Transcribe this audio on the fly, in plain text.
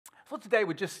For today,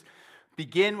 we just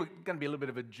begin. We're going to be a little bit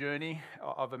of a journey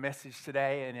of a message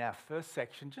today. In our first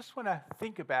section, just want to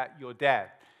think about your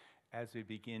dad as we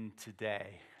begin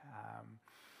today.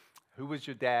 Who was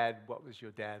your dad? What was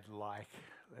your dad like?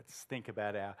 Let's think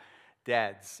about our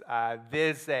dads.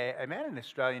 There's a man in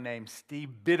Australia named Steve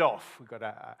Biddulph. We've got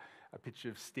a picture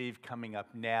of Steve coming up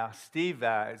now. Steve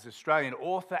is an Australian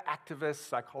author, activist,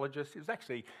 psychologist. He was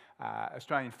actually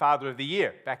Australian Father of the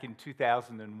Year back in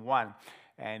 2001.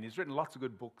 And he's written lots of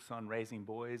good books on raising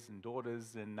boys and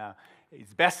daughters. And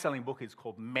his best-selling book is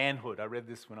called Manhood. I read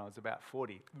this when I was about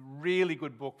 40. Really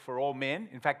good book for all men.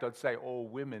 In fact, I'd say all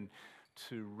women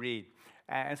to read.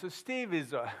 And so Steve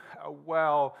is a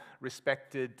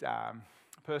well-respected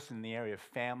person in the area of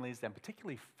families and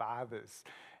particularly fathers.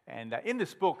 And in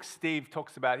this book, Steve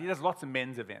talks about, he does lots of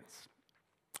men's events.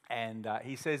 And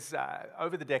he says,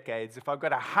 over the decades, if I've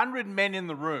got 100 men in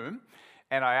the room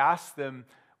and I ask them,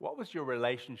 what was your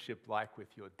relationship like with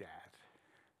your dad?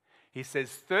 He says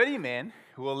 30 men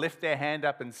who will lift their hand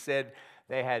up and said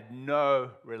they had no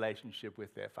relationship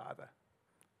with their father.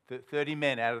 30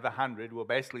 men out of the 100 will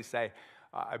basically say,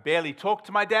 I barely talk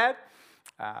to my dad,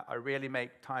 I rarely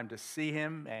make time to see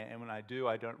him, and when I do,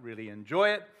 I don't really enjoy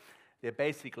it. They're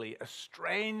basically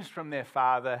estranged from their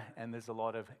father, and there's a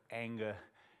lot of anger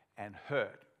and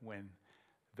hurt when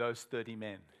those 30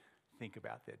 men think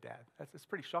about their dad. That's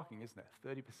pretty shocking, isn't it?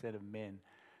 30% of men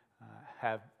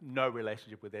have no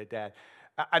relationship with their dad.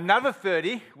 Another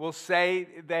 30 will say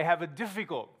they have a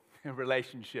difficult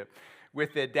relationship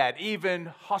with their dad, even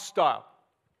hostile.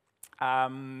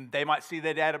 They might see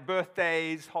their dad at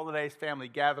birthdays, holidays, family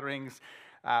gatherings,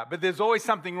 but there's always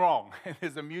something wrong.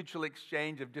 There's a mutual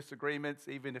exchange of disagreements,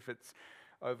 even if it's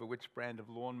over which brand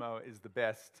of lawnmower is the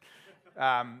best.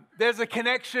 There's a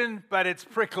connection, but it's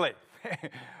prickly.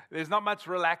 There's not much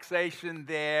relaxation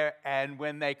there, and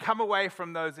when they come away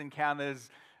from those encounters,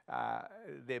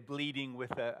 they're bleeding with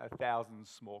 1,000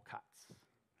 small cuts.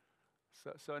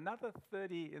 So another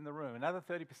 30 in the room, another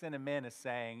 30% of men are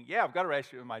saying, yeah, I've got a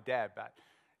relationship with my dad, but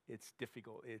it's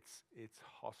difficult, it's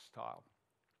hostile.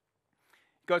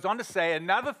 It goes on to say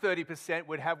another 30%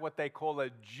 would have what they call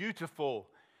a dutiful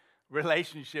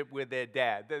relationship with their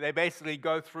dad. They basically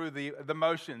go through the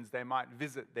motions. They might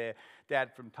visit their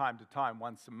dad from time to time,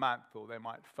 once a month, or they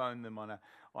might phone them on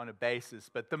a basis.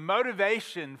 But the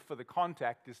motivation for the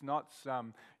contact is not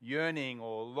some yearning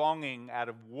or longing out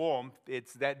of warmth.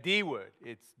 It's that D word.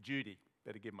 It's duty.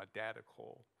 Better give my dad a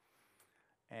call.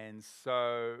 And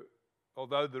so,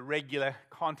 although the regular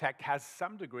contact has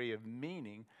some degree of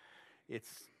meaning,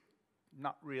 it's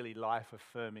not really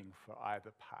life-affirming for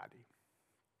either party.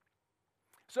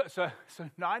 So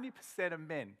 90% of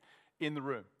men in the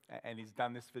room, and he's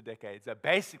done this for decades, are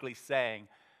basically saying,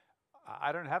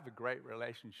 I don't have a great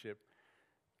relationship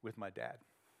with my dad.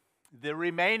 The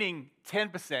remaining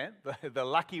 10%, the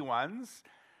lucky ones,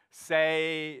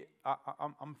 say,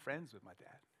 I'm friends with my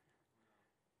dad.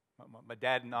 My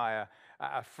dad and I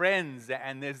are friends,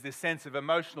 and there's this sense of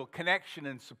emotional connection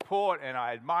and support, and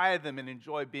I admire them and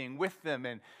enjoy being with them,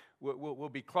 and we'll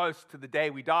be close to the day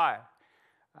we die.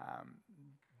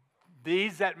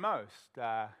 These, at most,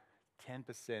 are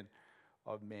 10%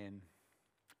 of men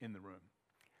in the room.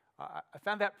 I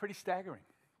found that pretty staggering.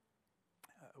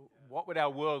 What would our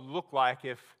world look like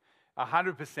if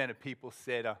 100% of people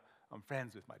said, I'm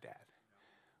friends with my dad?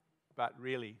 But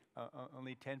really,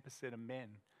 only 10% of men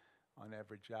on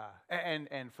average are.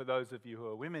 And for those of you who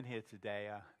are women here today,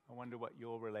 I wonder what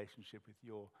your relationship with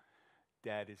your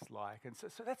dad is like. And so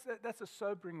that's a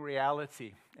sobering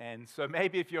reality. And so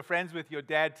maybe if you're friends with your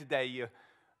dad today,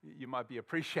 you might be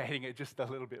appreciating it just a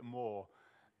little bit more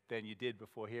than you did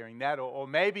before hearing that. Or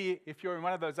maybe if you're in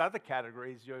one of those other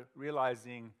categories, you're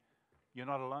realizing you're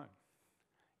not alone.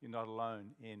 You're not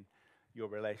alone in your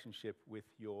relationship with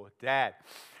your dad.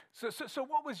 So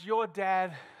what was your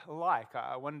dad like?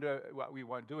 I wonder, we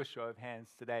won't do a show of hands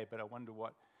today, but I wonder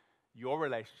what your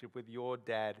relationship with your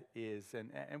dad is,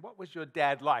 and what was your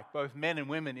dad like, both men and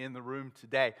women in the room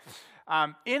today.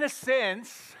 In a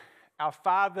sense, our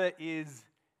Father is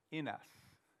in us.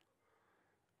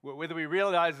 Whether we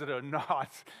realize it or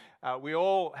not, we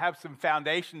all have some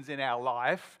foundations in our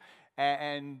life,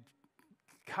 and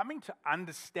coming to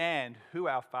understand who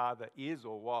our Father is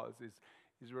or was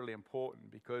is really important,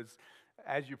 because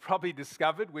as you probably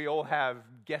discovered, we all have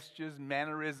gestures,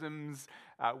 mannerisms,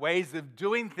 ways of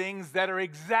doing things that are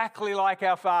exactly like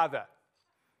our Father.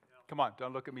 Come on,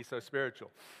 don't look at me so spiritual.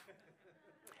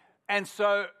 And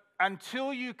so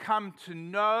until you come to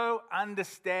know,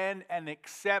 understand, and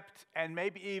accept, and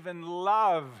maybe even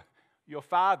love your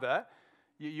Father,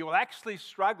 you will actually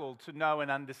struggle to know and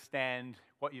understand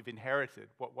what you've inherited,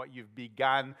 what you've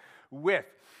begun with.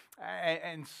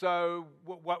 And so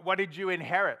what did you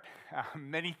inherit?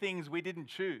 Many things we didn't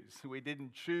choose. We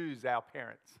didn't choose our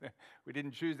parents. We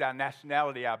didn't choose our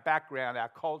nationality, our background, our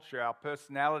culture, our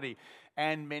personality,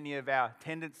 and many of our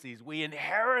tendencies. We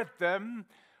inherit them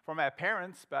from our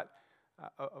parents, but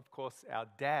of course our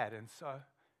dad. And so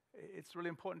it's really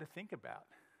important to think about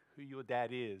who your dad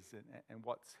is and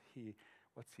what's he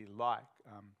like.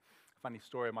 Funny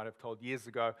story I might have told years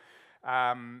ago.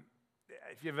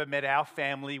 If you ever met our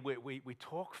family, we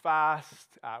talk fast,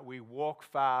 we walk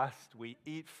fast, we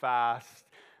eat fast.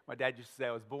 My dad used to say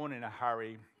I was born in a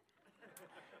hurry.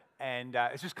 And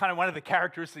it's just kind of one of the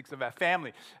characteristics of our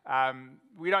family.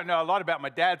 We don't know a lot about my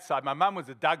dad's side. My mum was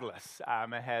a Douglas.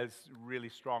 It has really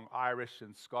strong Irish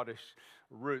and Scottish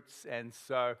roots. And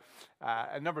so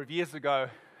a number of years ago,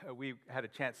 we had a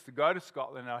chance to go to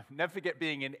Scotland. I'll never forget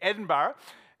being in Edinburgh.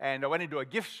 And I went into a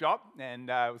gift shop and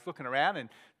I was looking around and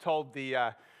told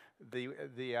the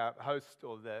host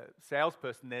or the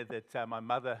salesperson there that my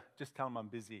mother, just tell him I'm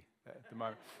busy at the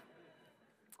moment.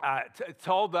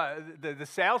 Told the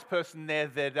salesperson there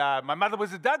that my mother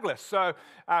was a Douglas. So,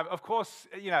 of course,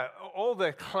 all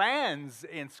the clans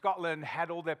in Scotland had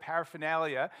all their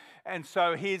paraphernalia. And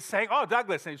so he's saying, oh,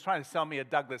 Douglas. And he's trying to sell me a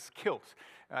Douglas kilt.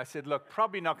 And I said, look,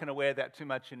 probably not going to wear that too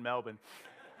much in Melbourne.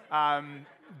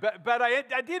 But I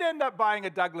did end up buying a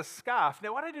Douglas scarf.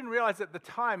 Now, what I didn't realize at the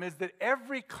time is that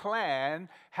every clan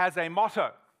has a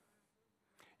motto.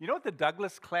 You know what the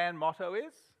Douglas clan motto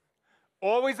is?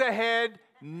 Always ahead,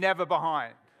 never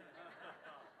behind.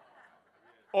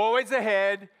 Always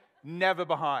ahead, never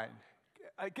behind.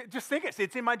 Just think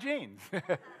it's in my genes.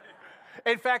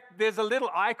 In fact, there's a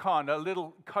little icon, a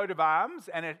little coat of arms,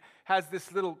 and it has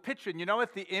this little picture. And you know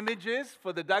what the image is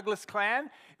for the Douglas clan?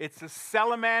 It's a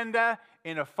salamander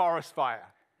in a forest fire.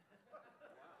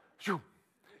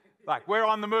 Like, we're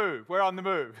on the move, we're on the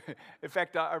move. In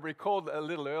fact, I recalled a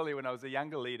little earlier when I was a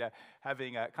younger leader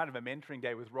having a kind of a mentoring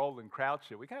day with Roland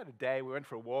Croucher. We had a day, we went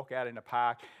for a walk out in a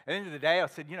park. At the end of the day, I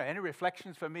said, any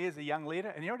reflections for me as a young leader?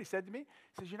 And you know what he said to me?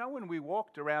 He says, when we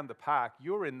walked around the park,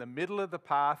 you were in the middle of the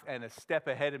path and a step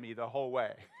ahead of me the whole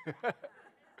way.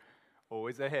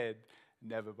 Always ahead,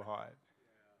 never behind.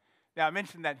 Now, I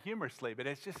mentioned that humorously, but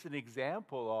it's just an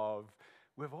example of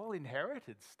we've all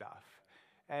inherited stuff.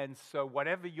 And so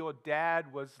whatever your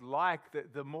dad was like,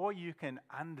 the more you can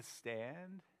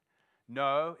understand,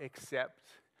 know, accept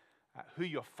who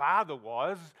your father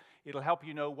was, it'll help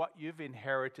you know what you've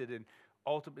inherited and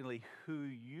ultimately who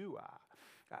you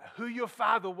are. Who your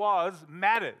father was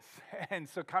matters. And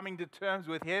so coming to terms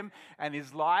with him and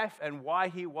his life and why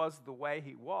he was the way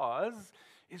he was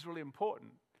is really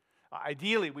important.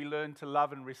 Ideally, we learn to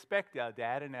love and respect our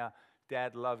dad, and our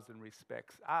dad loves and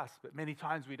respects us, but many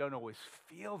times we don't always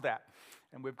feel that,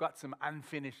 and we've got some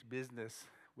unfinished business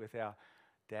with our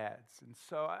dads. And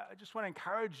so I just want to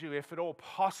encourage you, if at all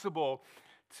possible,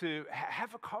 to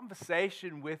have a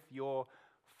conversation with your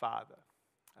father,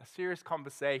 a serious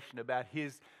conversation about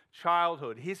his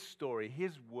childhood, his story,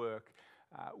 his work,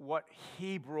 what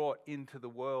he brought into the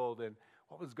world, and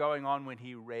what was going on when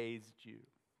he raised you.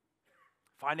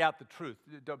 Find out the truth.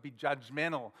 Don't be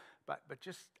judgmental, but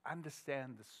just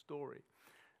understand the story.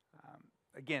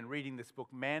 Again, reading this book,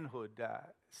 Manhood,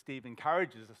 Steve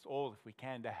encourages us all, if we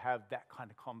can, to have that kind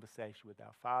of conversation with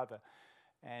our father.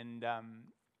 And I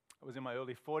was in my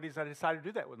early 40s. I decided to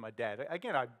do that with my dad.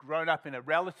 Again, I'd grown up in a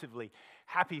relatively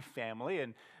happy family,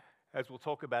 and as we'll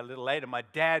talk about a little later, my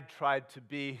dad tried to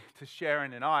be, to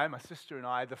Sharon and I, my sister and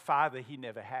I, the father he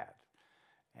never had.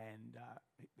 And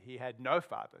he had no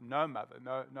father, no mother,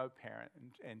 no parent,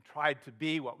 and tried to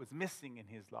be what was missing in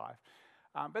his life.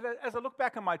 But as I look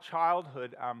back on my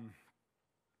childhood,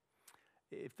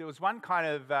 if there was one kind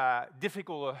of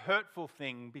difficult or hurtful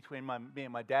thing between me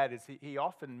and my dad, is he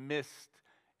often missed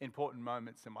important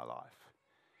moments in my life.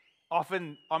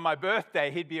 Often on my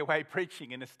birthday, he'd be away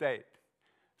preaching in a state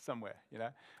somewhere,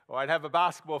 or I'd have a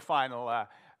basketball final,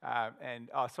 and,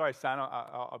 oh, sorry, son,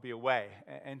 I'll be away.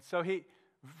 And so he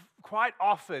quite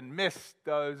often missed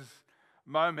those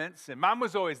moments, and Mum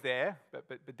was always there,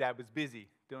 but Dad was busy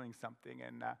doing something,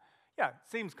 and it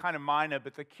seems kind of minor,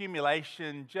 but the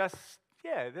accumulation just,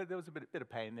 there was a bit of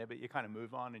pain there, but you kind of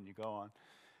move on and you go on.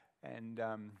 And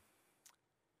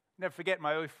never forget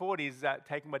my early 40s,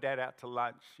 taking my dad out to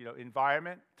lunch.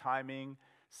 Environment, timing,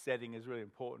 setting is really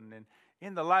important. And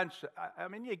in the lunch, I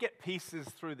mean, you get pieces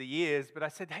through the years, but I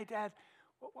said, hey, Dad,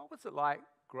 what was it like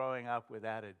growing up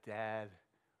without a dad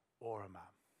or a mum?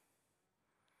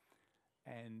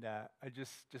 And I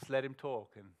just let him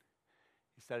talk, and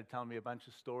he started telling me a bunch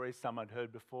of stories, some I'd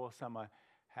heard before, some I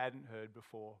hadn't heard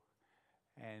before.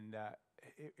 And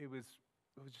it was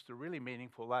just a really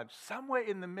meaningful lunch. Somewhere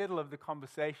in the middle of the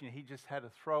conversation, he just had a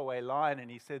throwaway line, and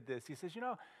he said this. He says,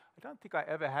 I don't think I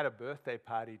ever had a birthday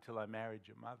party till I married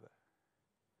your mother.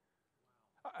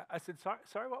 I said,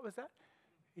 sorry, what was that?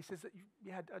 He says,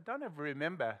 yeah, I don't ever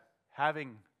remember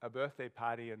having a birthday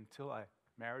party until I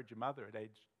married your mother at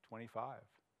age 25.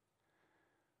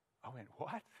 I went,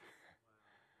 what?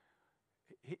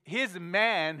 Here's a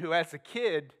man who, as a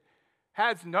kid,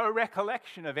 has no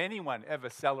recollection of anyone ever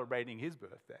celebrating his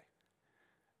birthday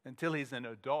until he's an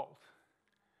adult.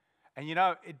 And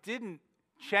it didn't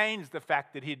change the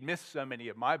fact that he'd missed so many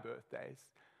of my birthdays,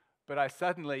 but I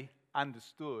suddenly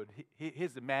understood.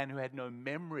 Here's a man who had no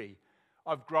memory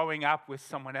of growing up with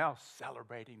someone else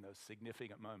celebrating those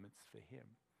significant moments for him.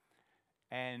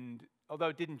 And although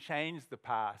it didn't change the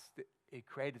past, it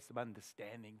created some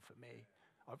understanding for me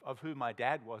of who my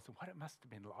dad was and what it must have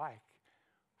been like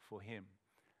for him.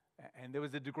 And there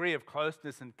was a degree of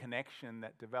closeness and connection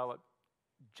that developed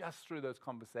just through those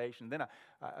conversations. Then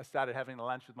I started having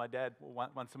lunch with my dad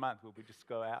once a month where we just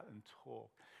go out and talk.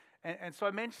 And so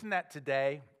I mentioned that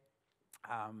today.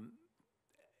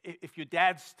 If your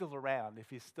dad's still around, if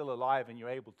he's still alive and you're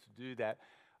able to do that,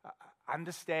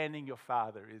 understanding your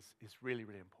father is really,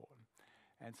 really important.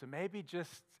 And so maybe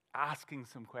just asking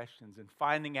some questions and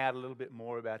finding out a little bit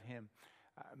more about him.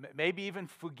 Maybe even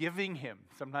forgiving him.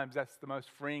 Sometimes that's the most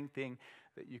freeing thing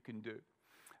that you can do.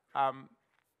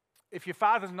 If your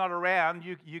father's not around,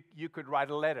 you could write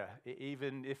a letter,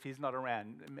 even if he's not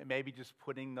around. Maybe just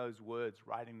putting those words,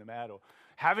 writing them out, or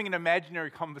having an imaginary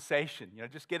conversation.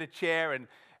 Just get a chair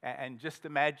and just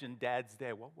imagine Dad's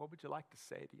there. What would you like to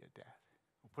say to your dad?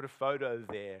 Or put a photo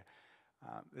there.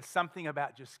 There's something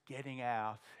about just getting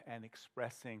out and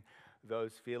expressing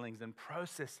those feelings and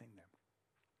processing them.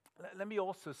 Let me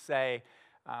also say,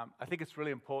 I think it's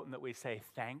really important that we say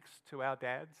thanks to our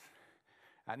dads.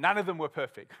 None of them were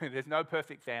perfect. There's no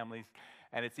perfect families,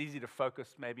 and it's easy to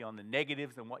focus maybe on the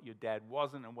negatives and what your dad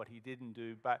wasn't and what he didn't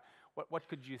do, but what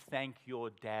could you thank your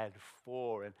dad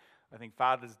for? And I think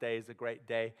Father's Day is a great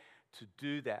day to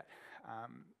do that.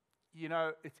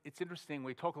 It's interesting.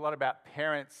 We talk a lot about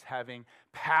parents having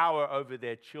power over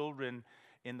their children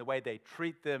in the way they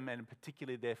treat them, and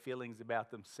particularly their feelings about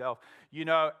themselves.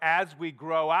 As we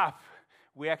grow up,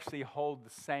 we actually hold the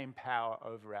same power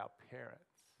over our parents.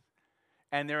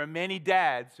 And there are many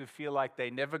dads who feel like they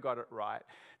never got it right.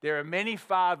 There are many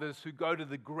fathers who go to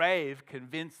the grave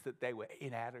convinced that they were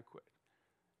inadequate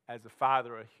as a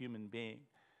father or a human being.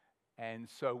 And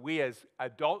so we as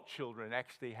adult children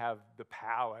actually have the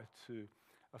power to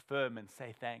affirm and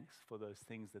say thanks for those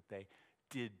things that they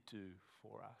did do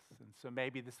for us. And so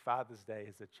maybe this Father's Day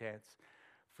is a chance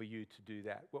for you to do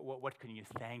that. What can you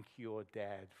thank your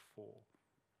dad for?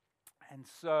 And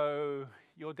so,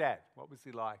 your dad, what was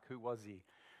he like? Who was he?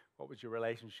 What was your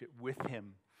relationship with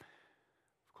him?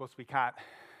 Of course, we can't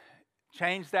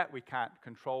change that. We can't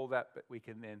control that, but we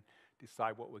can then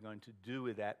decide what we're going to do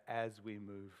with that as we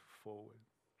move forward.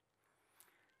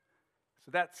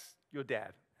 So that's your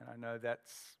dad. And I know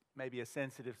that's maybe a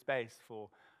sensitive space for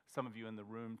some of you in the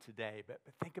room today, but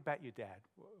think about your dad.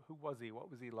 Who was he? What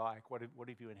was he like? What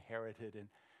have you inherited? And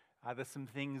are there some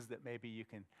things that maybe you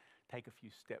can take a few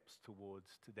steps towards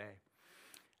today?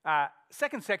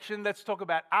 Second section, let's talk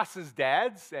about us as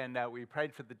dads. And we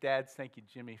prayed for the dads. Thank you,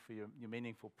 Jimmy, for your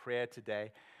meaningful prayer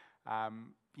today.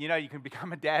 You can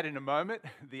become a dad in a moment.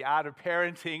 The art of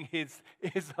parenting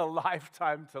is a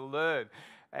lifetime to learn.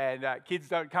 And kids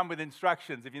don't come with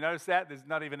instructions. If you notice that, there's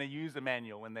not even a user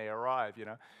manual when they arrive,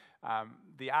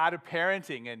 The art of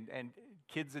parenting, and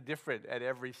kids are different at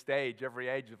every stage, every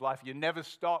age of life. You never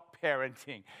stop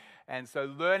parenting. And so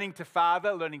learning to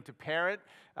father, learning to parent,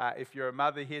 if you're a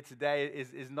mother here today,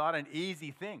 is not an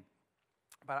easy thing.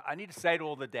 But I need to say to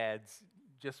all the dads,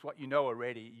 just what you know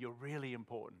already, you're really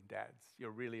important, dads.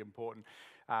 You're really important.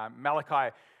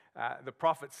 Malachi, the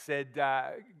prophet, said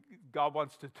God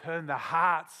wants to turn the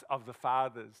hearts of the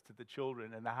fathers to the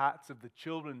children and the hearts of the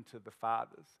children to the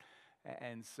fathers.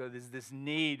 And so there's this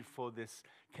need for this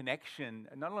connection,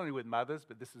 not only with mothers,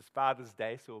 but this is Father's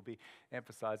Day, so we'll be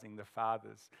emphasizing the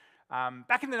fathers.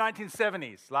 Back in the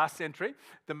 1970s, last century,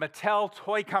 the Mattel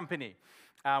toy company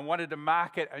wanted to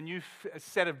market a new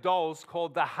set of dolls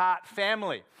called the Hart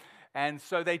Family. And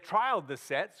so they trialed the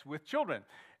sets with children.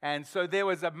 And so there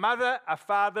was a mother, a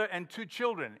father, and 2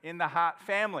 children in the Hart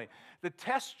family. The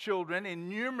test children, in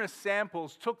numerous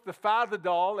samples, took the father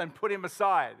doll and put him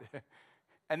aside.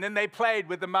 And then they played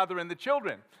with the mother and the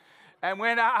children. And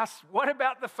when asked, what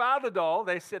about the father doll?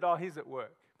 They said, oh, he's at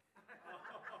work.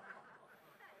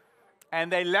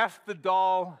 And they left the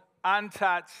doll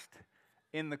untouched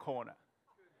in the corner.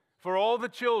 For all the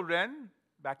children,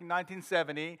 back in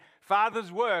 1970,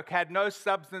 father's work had no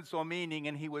substance or meaning,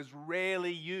 and he was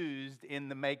rarely used in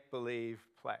the make-believe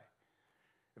play.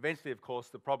 Eventually, of course,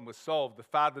 the problem was solved. The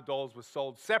father dolls were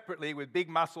sold separately with big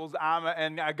muscles, armor,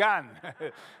 and a gun.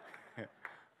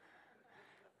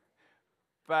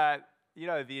 But,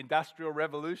 the Industrial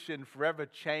Revolution forever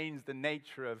changed the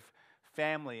nature of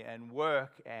family and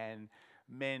work, and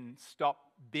men stopped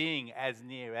being as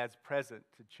near, as present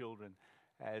to children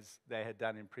as they had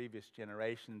done in previous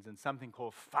generations, and something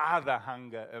called father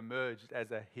hunger emerged as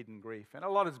a hidden grief. And a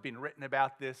lot has been written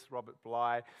about this. Robert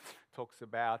Bly talks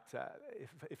about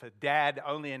if a dad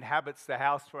only inhabits the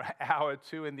house for an hour or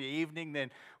two in the evening,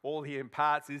 then all he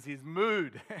imparts is his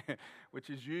mood, which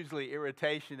is usually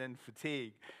irritation and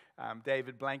fatigue.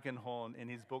 David Blankenhorn, in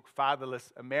his book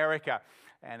Fatherless America,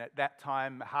 and at that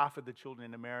time, half of the children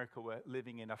in America were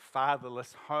living in a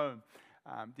fatherless home.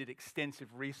 Did extensive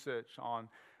research on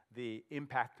the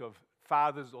impact of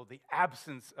fathers or the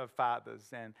absence of fathers.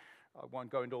 And I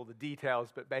won't go into all the details,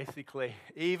 but basically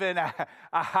even a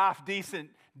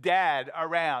half-decent dad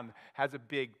around has a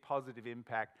big positive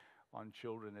impact on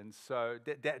children. And so,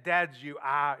 dads, you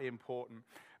are important.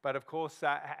 But of course,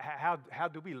 how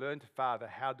do we learn to father?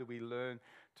 How do we learn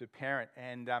to parent?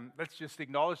 And let's just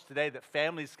acknowledge today that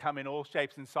families come in all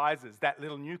shapes and sizes. That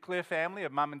little nuclear family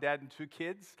of mum and dad and 2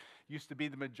 kids used to be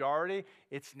the majority.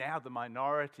 It's now the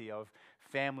minority of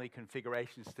family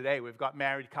configurations today. We've got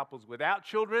married couples without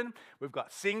children. We've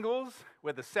got singles,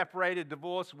 whether separated,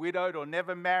 divorced, widowed, or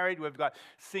never married. We've got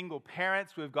single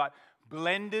parents. We've got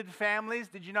blended families.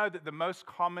 Did you know that the most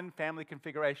common family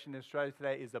configuration in Australia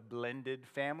today is a blended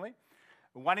family?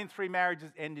 1 in 3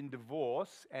 marriages end in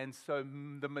divorce, and so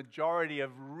the majority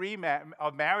of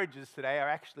marriages today are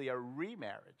actually a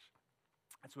remarriage.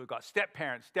 And so we've got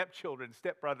step-parents, step-children,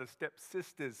 step-brothers,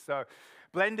 step-sisters, so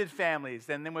blended families.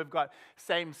 And then we've got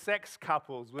same-sex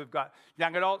couples. We've got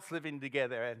young adults living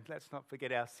together, and let's not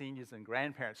forget our seniors and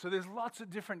grandparents. So there's lots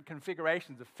of different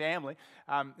configurations of family.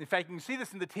 In fact, you can see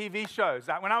this in the TV shows.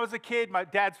 When I was a kid, my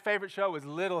dad's favorite show was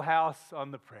Little House on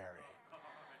the Prairie.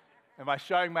 Am I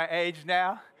showing my age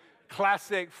now?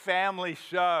 Classic family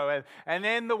show. And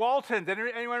then the Waltons.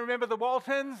 Anyone remember the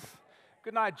Waltons?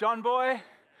 Good night, John Boy.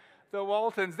 The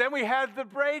Waltons. Then we had the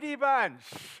Brady Bunch.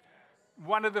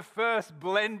 One of the first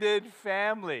blended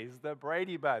families, the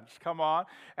Brady Bunch. Come on.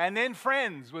 And then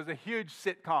Friends was a huge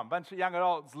sitcom. Bunch of young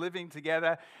adults living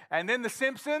together. And then The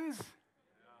Simpsons.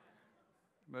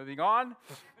 Moving on.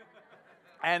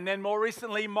 And then more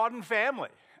recently, Modern Family.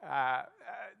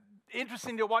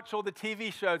 Interesting to watch all the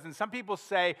TV shows, and some people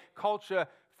say culture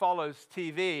follows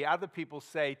TV. Other people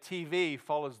say TV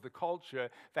follows the culture.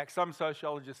 In fact, some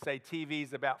sociologists say TV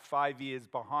is about 5 years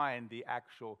behind the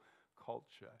actual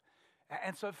culture.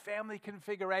 And so family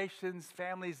configurations,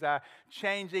 families are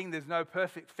changing. There's no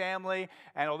perfect family,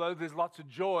 and although there's lots of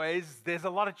joys, there's a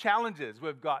lot of challenges.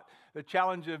 We've got the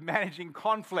challenge of managing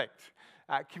conflict,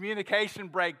 communication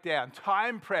breakdown,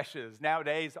 time pressures,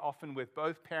 nowadays often with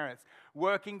both parents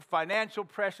working, financial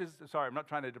pressures. Sorry, I'm not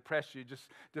trying to depress you, just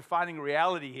defining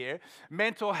reality here.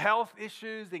 Mental health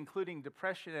issues, including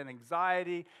depression and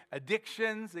anxiety,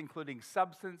 addictions, including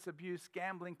substance abuse,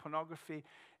 gambling, pornography,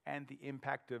 and the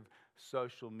impact of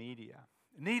social media.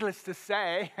 Needless to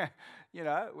say,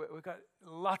 we've got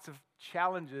lots of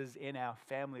challenges in our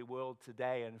family world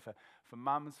today, and for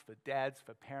mums, for dads,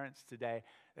 for parents today,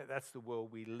 that's the world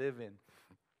we live in.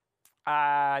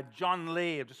 John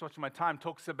Lee, I'm just watching my time,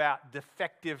 talks about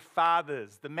defective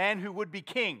fathers. The man who would be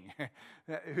king,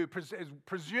 who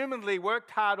presumably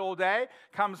worked hard all day,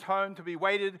 comes home to be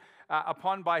waited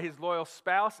upon by his loyal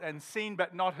spouse and seen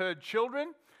but not heard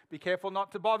children. Be careful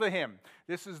not to bother him.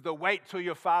 This is the wait till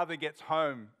your father gets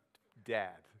home,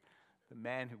 dad. The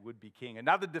man who would be king.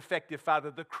 Another defective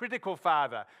father, the critical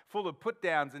father, full of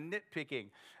put-downs and nitpicking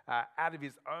out of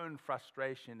his own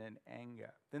frustration and anger.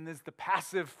 Then there's the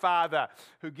passive father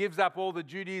who gives up all the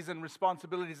duties and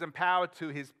responsibilities and power to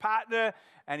his partner,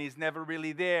 and he's never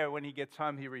really there. When he gets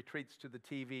home, he retreats to the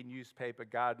TV, newspaper,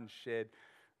 garden shed,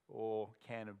 or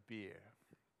can of beer.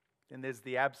 Then there's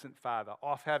the absent father,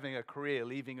 off having a career,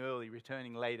 leaving early,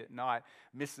 returning late at night,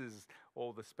 misses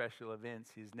all the special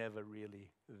events. He's never really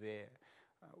there.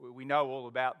 We know all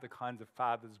about the kinds of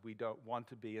fathers we don't want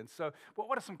to be. And so,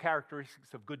 what are some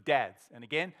characteristics of good dads? And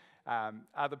again,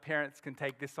 other parents can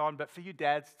take this on, but for you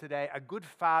dads today, a good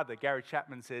father, Gary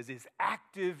Chapman says, is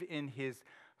active in his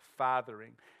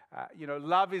fathering.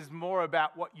 Love is more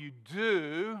about what you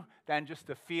do than just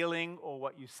a feeling or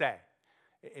what you say.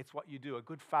 It's what you do. A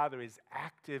good father is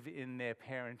active in their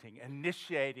parenting,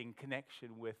 initiating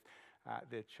connection with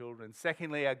their children.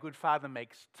 Secondly, a good father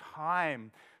makes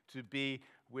time to be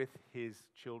with his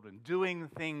children, doing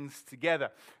things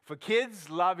together. For kids,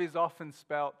 love is often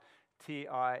spelt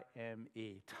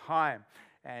T-I-M-E, time.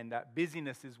 And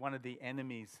busyness is one of the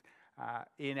enemies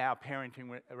in our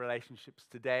parenting relationships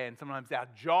today. And sometimes our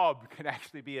job can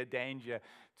actually be a danger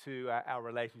to our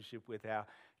relationship with our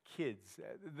kids.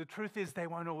 The truth is they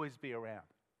won't always be around.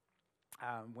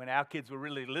 When our kids were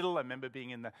really little, I remember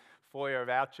being in the foyer of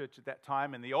our church at that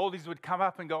time, and the oldies would come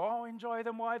up and go, "Oh, enjoy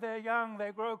them while they're young,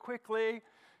 they grow quickly."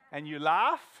 And you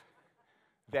laugh.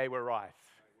 They were right.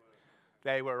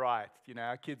 They were right. You know,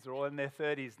 our kids are all in their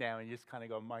 30s now, and you just kind of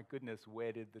go, "My goodness,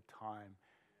 where did the time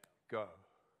go?"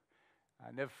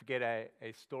 I never forget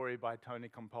a story by Tony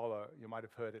Campolo. You might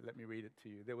have heard it. Let me read it to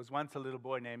you. There was once a little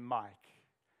boy named Mike.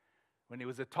 When he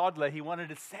was a toddler, he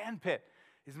wanted a sandpit.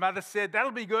 His mother said,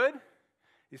 "That'll be good."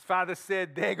 His father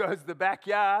said, "There goes the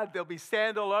backyard. There'll be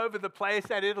sand all over the place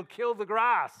and it'll kill the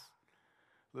grass."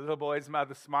 The little boy's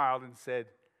mother smiled and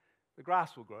said, "The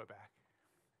grass will grow back."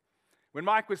 When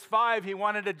Mike was 5, he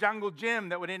wanted a jungle gym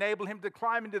that would enable him to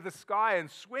climb into the sky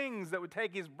and swings that would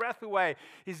take his breath away.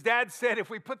 His dad said, "If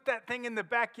we put that thing in the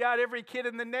backyard, every kid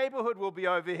in the neighborhood will be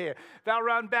over here. They'll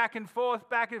run back and forth,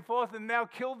 and they'll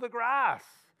kill the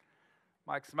grass."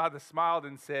 Mike's mother smiled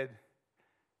and said,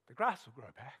 "The grass will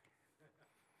grow back."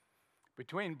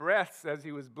 Between breaths, as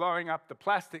he was blowing up the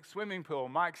plastic swimming pool,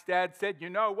 Mike's dad said, "You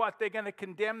know what? They're going to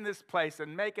condemn this place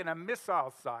and make it a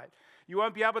missile site. You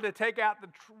won't be able to take out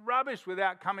the rubbish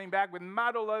without coming back with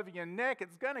mud all over your neck.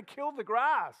 It's going to kill the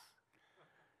grass."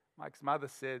 Mike's mother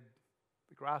said,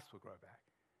 "The grass will grow back."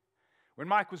 When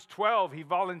Mike was 12, he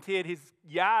volunteered his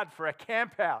yard for a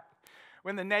camp out.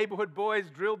 When the neighborhood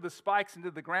boys drilled the spikes into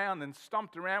the ground and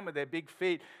stomped around with their big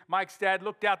feet, Mike's dad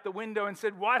looked out the window and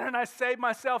said, "Why don't I save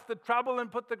myself the trouble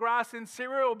and put the grass in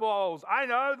cereal bowls? I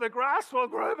know, the grass will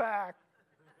grow back."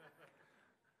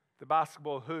 The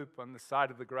basketball hoop on the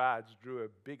side of the garage drew a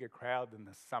bigger crowd than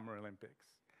the Summer Olympics.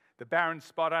 The barren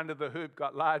spot under the hoop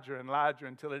got larger and larger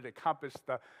until it encompassed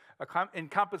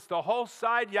the whole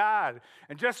side yard.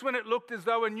 And just when it looked as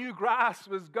though a new grass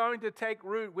was going to take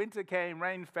root, winter came,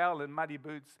 rain fell, and muddy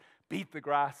boots beat the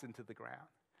grass into the ground.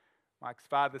 Mike's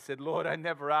father said, "Lord, I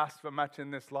never asked for much in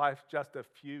this life, just a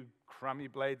few crummy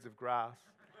blades of grass."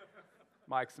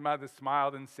 Mike's mother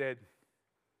smiled and said,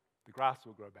 "The grass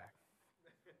will grow back."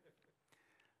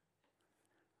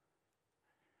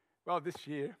 Well, this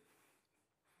year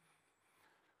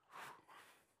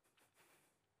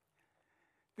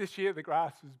the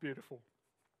grass was beautiful.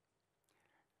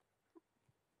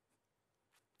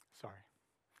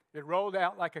 It rolled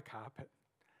out like a carpet,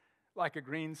 like a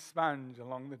green sponge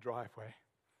along the driveway,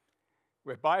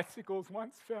 where bicycles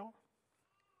once fell.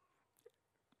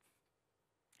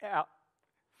 Out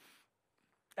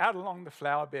along the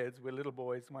flower beds where little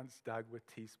boys once dug with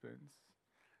teaspoons.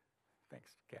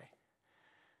 Thanks, Kay.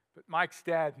 But Mike's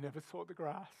dad never saw the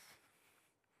grass.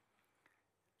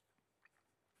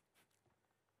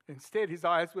 Instead, his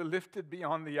eyes were lifted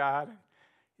beyond the yard.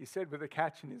 He said with a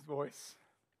catch in his voice,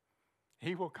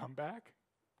 "He will come back.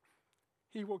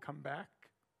 He will come back.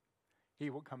 He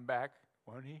will come back,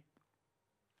 won't he?"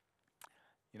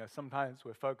 You know, sometimes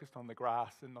we're focused on the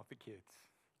grass and not the kids.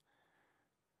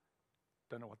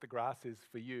 Don't know what the grass is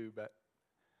for you, but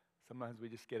sometimes we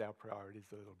just get our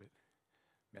priorities a little bit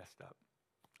messed up.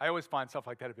 I always find stuff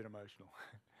like that a bit emotional.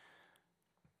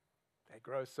 They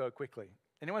grow so quickly.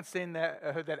 Anyone seen that?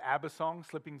 Heard that ABBA song,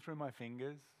 "Slipping Through My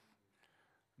Fingers"?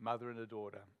 Mother and a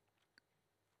daughter.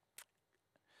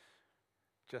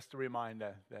 Just a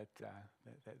reminder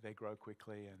that they grow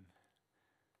quickly, and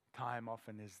time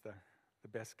often is the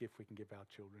best gift we can give our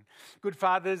children. Good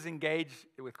fathers engage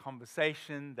with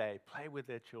conversation. They play with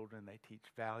their children. They teach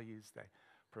values. They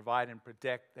provide and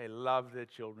protect. They love their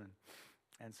children.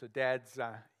 And so dads,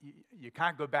 you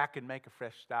can't go back and make a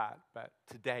fresh start, but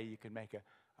today you can make a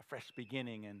fresh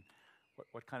beginning. And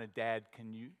what kind of dad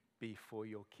can you be for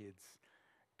your kids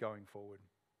going forward?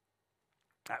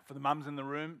 For the mums in the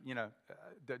room, you know,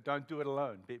 don't do it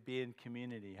alone. Be in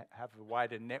community. Have a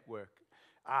wider network.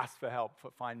 Ask for help.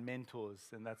 Find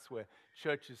mentors. And that's where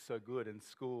church is so good, and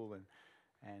school.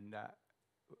 And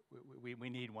we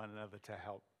need one another to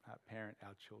help parent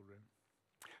our children.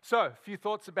 So, a few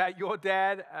thoughts about your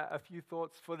dad, a few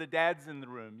thoughts for the dads in the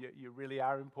room. You really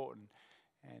are important,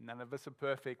 and none of us are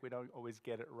perfect. We don't always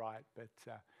get it right, but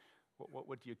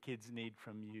what do your kids need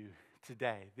from you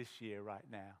today, this year, right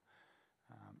now?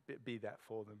 Be that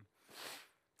for them.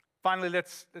 Finally,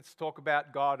 let's talk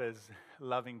about God as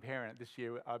loving parent. This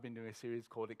year, I've been doing a series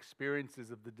called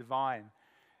Experiences of the Divine,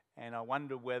 and I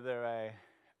wonder whether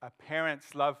a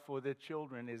parent's love for their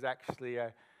children is actually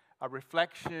a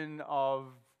reflection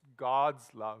of God's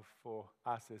love for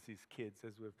us as his kids,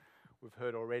 as we've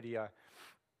heard already.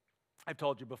 I've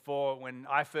told you before, when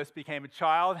I first became a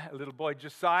child, a little boy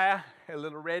Josiah, a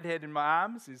little redhead in my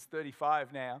arms, he's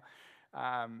 35 now.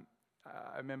 I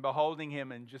remember holding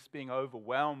him and just being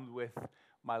overwhelmed with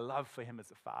my love for him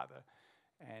as a father.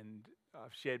 And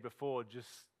I've shared before just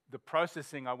the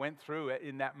processing I went through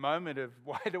in that moment of,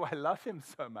 why do I love him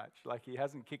so much? Like, he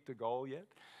hasn't kicked a goal yet.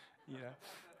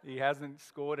 He hasn't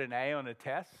scored an A on a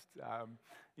test.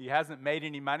 He hasn't made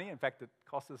any money. In fact, it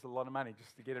cost us a lot of money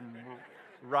just to get him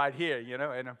right here,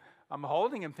 And I'm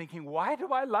holding him thinking, why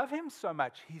do I love him so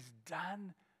much? He's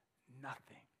done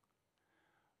nothing.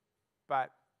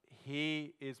 But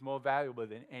he is more valuable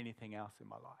than anything else in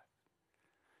my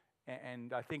life.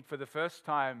 And I think for the first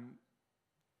time,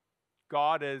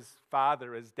 God as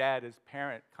father, as dad, as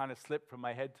parent kind of slipped from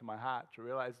my head to my heart to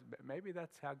realize maybe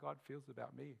that's how God feels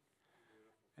about me.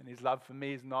 And his love for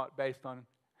me is not based on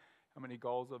how many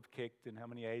goals I've kicked and how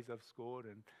many A's I've scored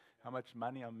and how much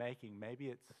money I'm making. Maybe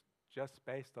it's just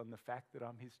based on the fact that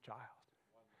I'm his child.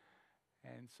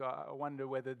 And so I wonder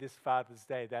whether this Father's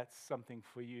Day, that's something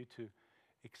for you to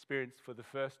experience for the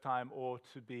first time or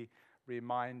to be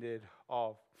reminded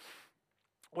of.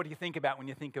 What do you think about when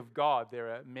you think of God? There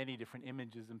are many different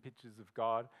images and pictures of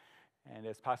God. And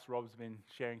as Pastor Rob's been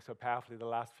sharing so powerfully the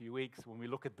last few weeks, when we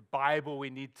look at the Bible, we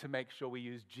need to make sure we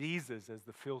use Jesus as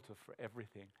the filter for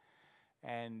everything.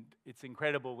 And it's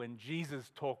incredible when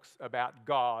Jesus talks about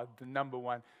God, the number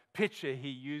one picture he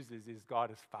uses is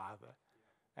God as Father.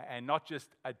 And not just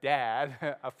a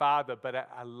dad, a father, but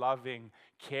a loving,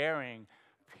 caring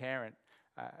parent.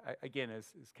 Again,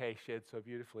 as Kay shared so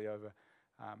beautifully over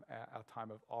our time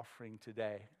of offering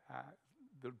today,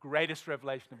 the greatest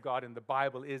revelation of God in the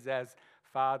Bible is as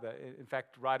Father. In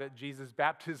fact, right at Jesus'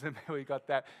 baptism, we got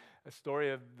a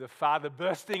story of the Father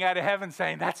bursting out of heaven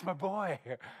saying, "That's my boy.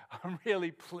 I'm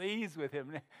really pleased with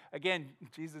him." Again,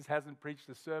 Jesus hasn't preached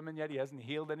a sermon yet. He hasn't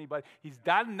healed anybody. He's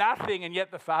done nothing, and yet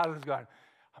the Father's gone,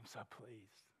 "I'm so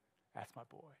pleased. That's my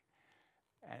boy."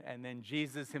 And then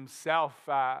Jesus himself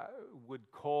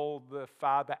would call the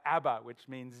Father Abba, which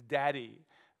means daddy.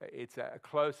 It's a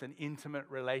close and intimate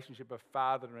relationship of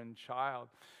father and child.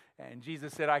 And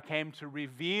Jesus said, "I came to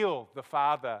reveal the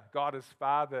Father, God as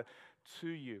Father, to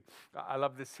you." I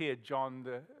love this here. John,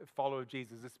 the follower of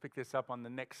Jesus, let's pick this up on the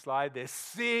next slide there.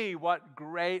 "See what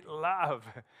great love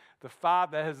the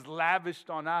Father has lavished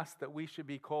on us that we should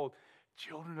be called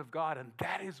children of God." And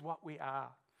that is what we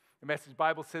are. The Message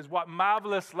Bible says, "What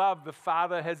marvelous love the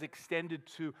Father has extended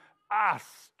to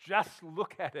us." Just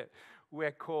look at it.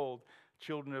 We're called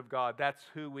children of God. That's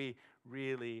who we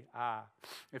really are.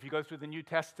 If you go through the New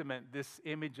Testament, this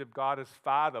image of God as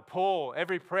Father, Paul,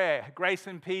 every prayer, grace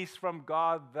and peace from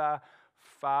God the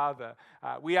Father.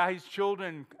 We are his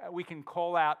children. We can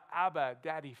call out Abba,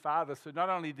 Daddy, Father. So not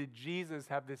only did Jesus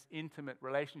have this intimate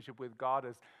relationship with God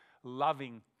as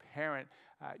loving parent,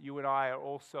 you and I are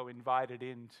also invited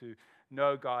in to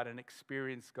know God and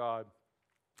experience God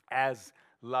as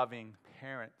loving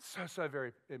parent. So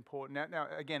very important. Now,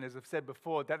 again, as I've said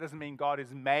before, that doesn't mean God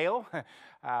is male.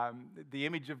 The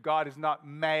image of God is not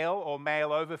male or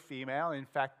male over female. In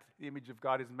fact, the image of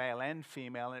God is male and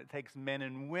female, and it takes men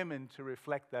and women to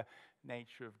reflect the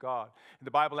nature of God. And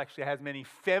the Bible actually has many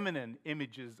feminine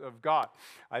images of God.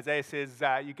 Isaiah says,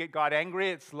 you get God angry,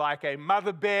 it's like a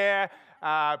mother bear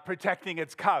protecting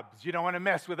its cubs. You don't want to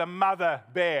mess with a mother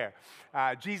bear.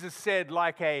 Jesus said,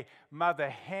 like a mother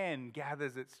hen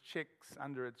gathers its chicks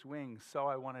under its wings, so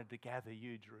I wanted to gather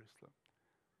you, Jerusalem.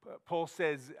 Paul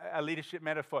says a leadership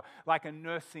metaphor, like a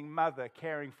nursing mother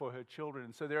caring for her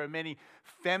children. So there are many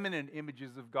feminine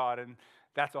images of God, and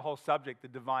that's a whole subject, the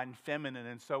divine feminine.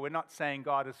 And so we're not saying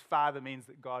God as Father means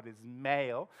that God is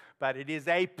male, but it is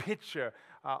a picture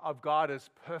of God as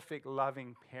perfect,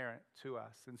 loving parent to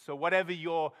us. And so whatever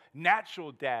your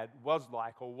natural dad was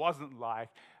like or wasn't like,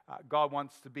 God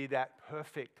wants to be that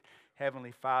perfect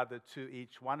Heavenly Father to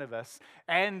each one of us.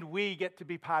 And we get to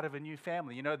be part of a new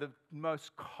family. You know, the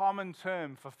most common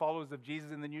term for followers of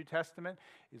Jesus in the New Testament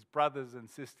is brothers and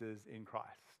sisters in Christ.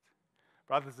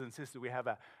 Brothers and sisters, we have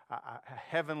a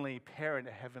heavenly parent,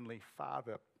 a heavenly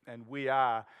Father, and we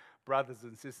are brothers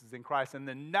and sisters in Christ. And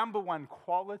the number one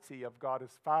quality of God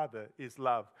as Father is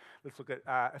love. Let's look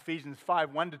at Ephesians 5,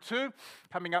 1-2.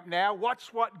 Coming up now.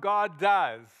 Watch what God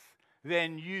does,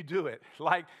 then you do it.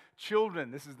 Like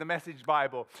children, this is the Message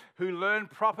Bible, who learn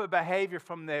proper behavior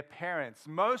from their parents.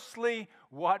 Mostly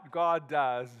what God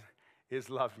does is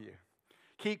love you.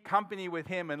 Keep company with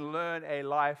him and learn a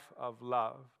life of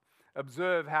love.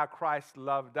 Observe how Christ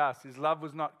loved us. His love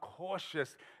was not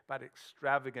cautious, but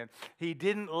extravagant. He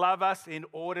didn't love us in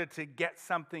order to get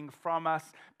something from us,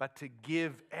 but to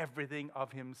give everything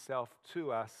of himself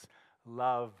to us.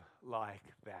 Love like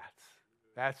that.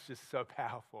 That's just so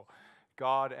powerful.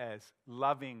 God as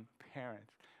loving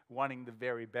parent, wanting the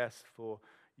very best for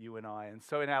you and I. And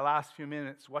so in our last few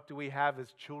minutes, what do we have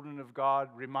as children of God?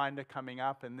 Reminder coming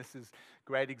up, and this is a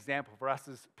great example for us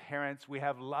as parents. We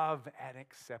have love and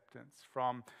acceptance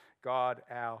from God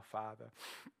our Father.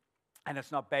 And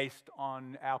it's not based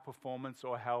on our performance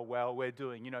or how well we're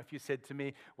doing. You know, if you said to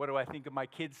me, what do I think of my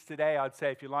kids today? I'd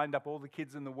say, if you lined up all the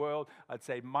kids in the world, I'd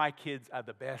say, my kids are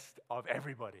the best of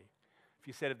everybody. If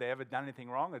you said, have they ever done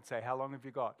anything wrong? I'd say, how long have you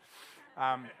got?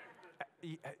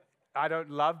 I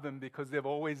don't love them because they've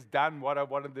always done what I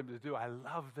wanted them to do. I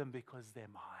love them because they're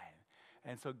mine.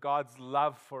 And so God's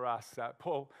love for us,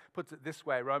 Paul puts it this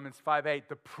way, Romans 5:8,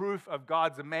 the proof of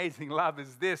God's amazing love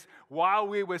is this: while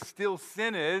we were still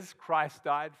sinners, Christ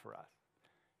died for us.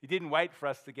 He didn't wait for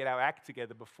us to get our act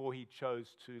together before he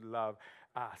chose to love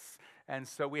us. And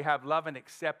so we have love and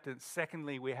acceptance.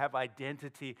 Secondly, we have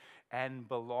identity and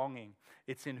belonging.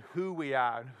 It's in who we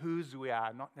are and whose we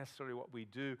are, not necessarily what we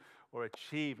do or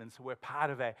achieve. And so we're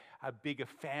part of a bigger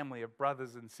family of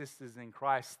brothers and sisters in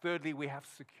Christ. Thirdly, we have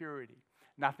security.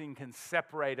 Nothing can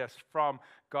separate us from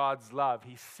God's love.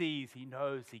 He sees, he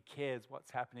knows, he cares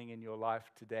what's happening in your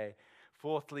life today.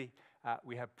 Fourthly,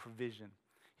 we have provision.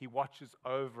 He watches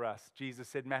over us. Jesus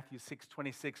said, Matthew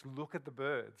 6:26, look at the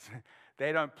birds.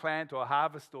 They don't plant or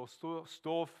harvest or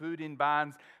store food in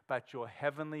barns, but your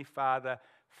heavenly Father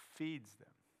feeds them.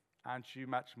 Aren't you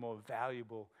much more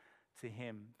valuable to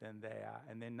him than they are?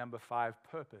 And then number 5,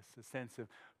 purpose, a sense of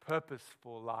purpose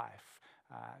for life,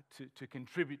 to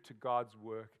contribute to God's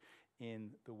work in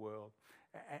the world.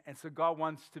 And so God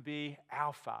wants to be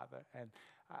our Father, and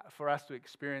for us to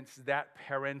experience that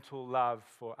parental love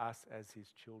for us as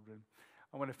his children.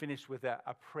 I want to finish with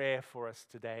a prayer for us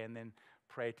today and then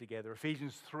pray together.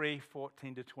 Ephesians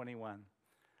 3:14-21.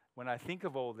 When I think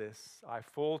of all this, I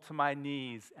fall to my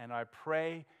knees and I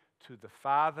pray to the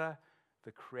Father,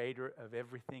 the creator of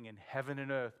everything in heaven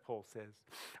and earth, Paul says.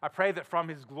 I pray that from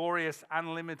his glorious,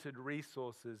 unlimited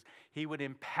resources, he would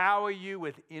empower you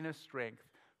with inner strength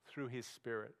through his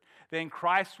Spirit. Then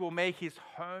Christ will make his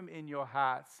home in your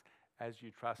hearts as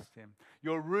you trust him.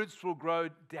 Your roots will grow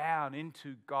down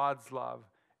into God's love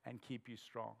and keep you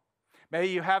strong. May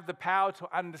you have the power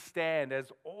to understand,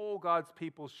 as all God's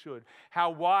people should,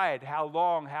 how wide, how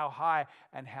long, how high,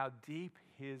 and how deep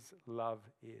his love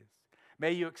is.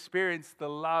 May you experience the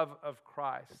love of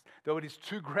Christ. Though it is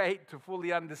too great to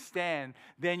fully understand,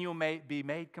 then you'll be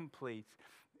made complete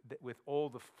with all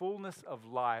the fullness of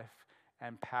life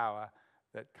and power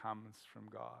that comes from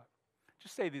God.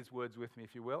 Just say these words with me,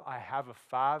 if you will. I have a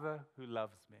Father who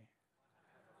loves me.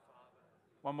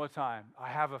 One more time. I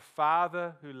have a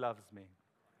Father who loves me.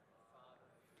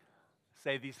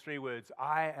 Say these 3 words.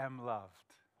 I am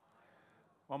loved.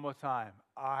 One more time.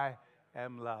 I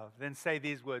am loved. Then say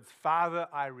these words. Father,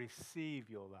 I receive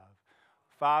your love.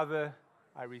 Father,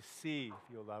 I receive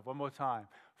your love. One more time.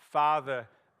 Father,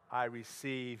 I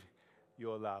receive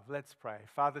your love. Let's pray.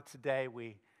 Father, today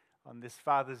we, on this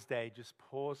Father's Day, just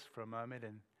pause for a moment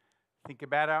and think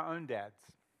about our own dads.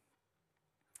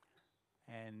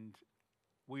 And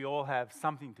we all have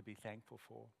something to be thankful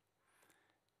for.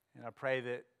 And I pray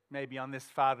that maybe on this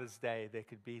Father's Day there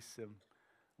could be some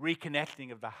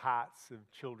reconnecting of the hearts of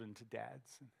children to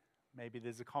dads. Maybe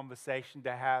there's a conversation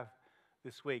to have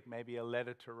this week, maybe a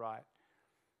letter to write,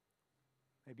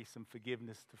 maybe some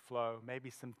forgiveness to flow, maybe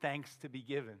some thanks to be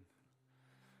given.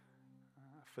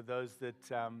 For those that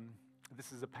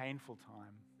this is a painful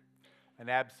time, an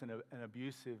absent, an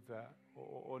abusive,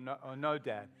 or no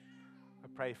dad, I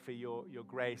pray for your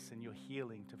grace and your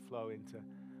healing to flow into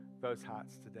those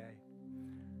hearts today.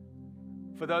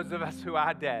 For those of us who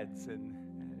are dads and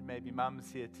maybe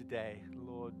mums here today,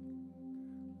 Lord,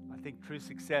 I think true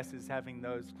success is having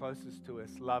those closest to us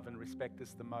love and respect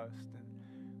us the most. And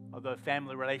although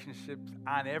family relationships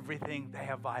aren't everything, they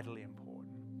are vitally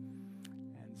important.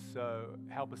 And so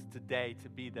help us today to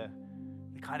be the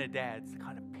kind of dads, the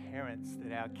kind of parents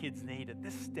that our kids need at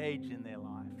this stage in their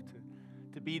life,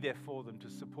 to be there for them, to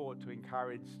support, to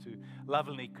encourage, to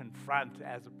lovingly confront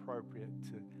as appropriate,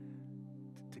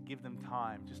 to give them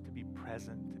time, just to be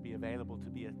present, to be available, to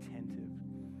be attentive.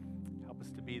 Help us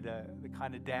to be the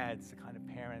kind of dads, the kind of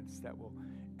parents that will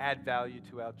add value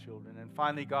to our children. And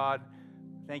finally, God,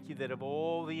 thank you that of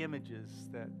all the images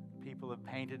that people have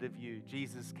painted of you,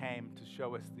 Jesus came to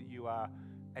show us that you are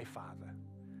a Father,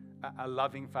 a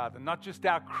loving Father, not just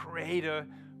our creator,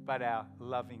 but our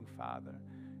loving Father.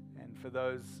 And for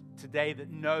those today that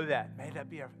know that, may that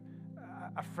be a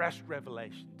fresh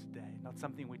revelation today, not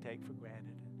something we take for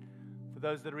granted. For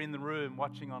those that are in the room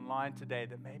watching online today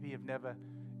that maybe have never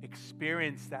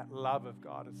experienced that love of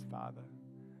God as Father,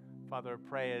 Father, I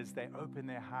pray as they open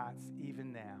their hearts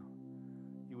even now,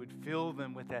 you would fill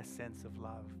them with that sense of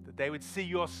love, that they would see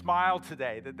your smile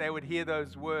today, that they would hear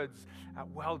those words,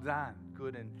 well done,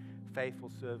 good and faithful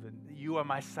servant. You are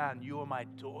my son, you are my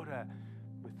daughter,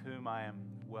 with whom I am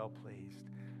well pleased.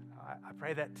 I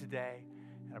pray that today,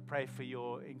 and I pray for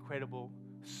your incredible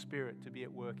Spirit to be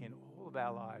at work in all of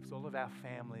our lives, all of our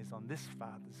families on this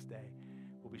Father's Day.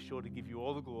 We'll be sure to give you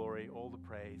all the glory, all the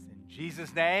praise. In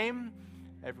Jesus' name,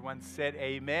 everyone said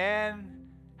amen.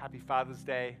 Happy Father's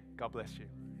Day. God bless you.